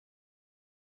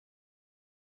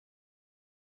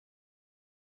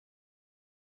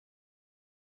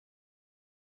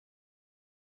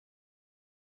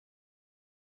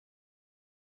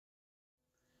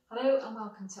Hello and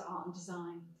welcome to Art and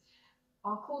Design.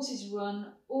 Our courses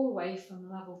run all the way from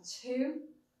level 2,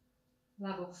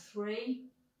 level 3,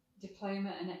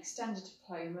 diploma and extended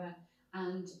diploma,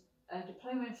 and a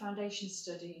diploma in foundation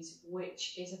studies,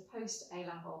 which is a post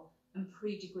A-level and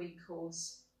pre-degree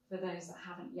course for those that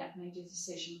haven't yet made a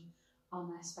decision on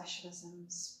their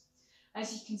specialisms.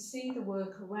 As you can see, the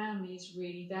work around me is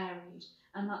really varied,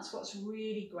 and that's what's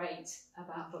really great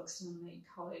about Buxton and Leek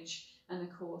College and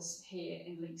the course here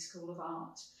in Leek School of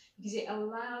Art, because it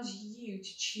allows you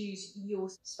to choose your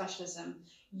specialism.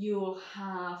 You'll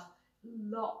have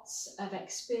lots of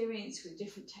experience with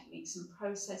different techniques and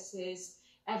processes,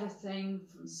 everything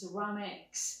from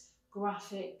ceramics,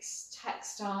 graphics,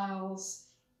 textiles,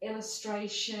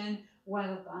 illustration,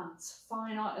 whether that's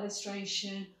fine art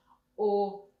illustration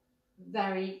or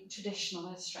very traditional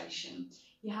illustration.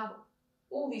 You have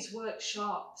all these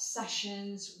workshop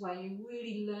sessions where you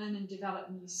really learn and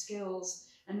develop new skills,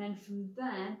 and then from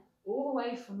then all the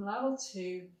way from level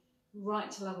 2 right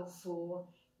to level 4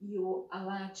 you're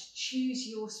allowed to choose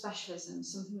your specialism,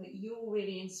 something that you're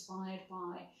really inspired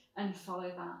by, and follow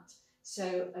that.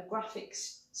 So a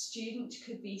graphics student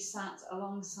could be sat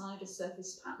alongside a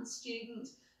surface pattern student,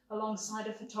 alongside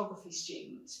a photography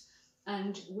student,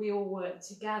 and we all work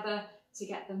together to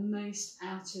get the most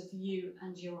out of you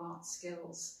and your art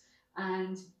skills.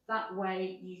 And that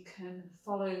way you can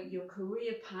follow your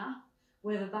career path,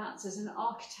 whether that's as an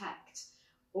architect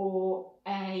or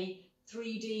a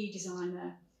 3D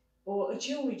designer or a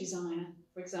jewellery designer,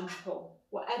 for example.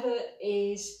 Whatever it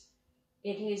is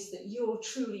that you're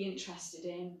truly interested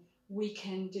in, we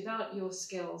can develop your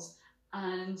skills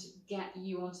and get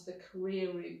you onto the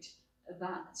career route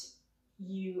that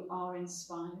you are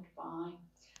inspired by.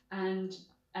 And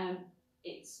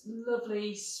it's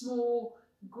lovely small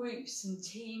groups and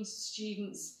teams of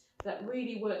students that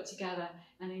really work together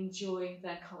and enjoy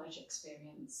their college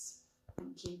experience.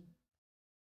 Thank you.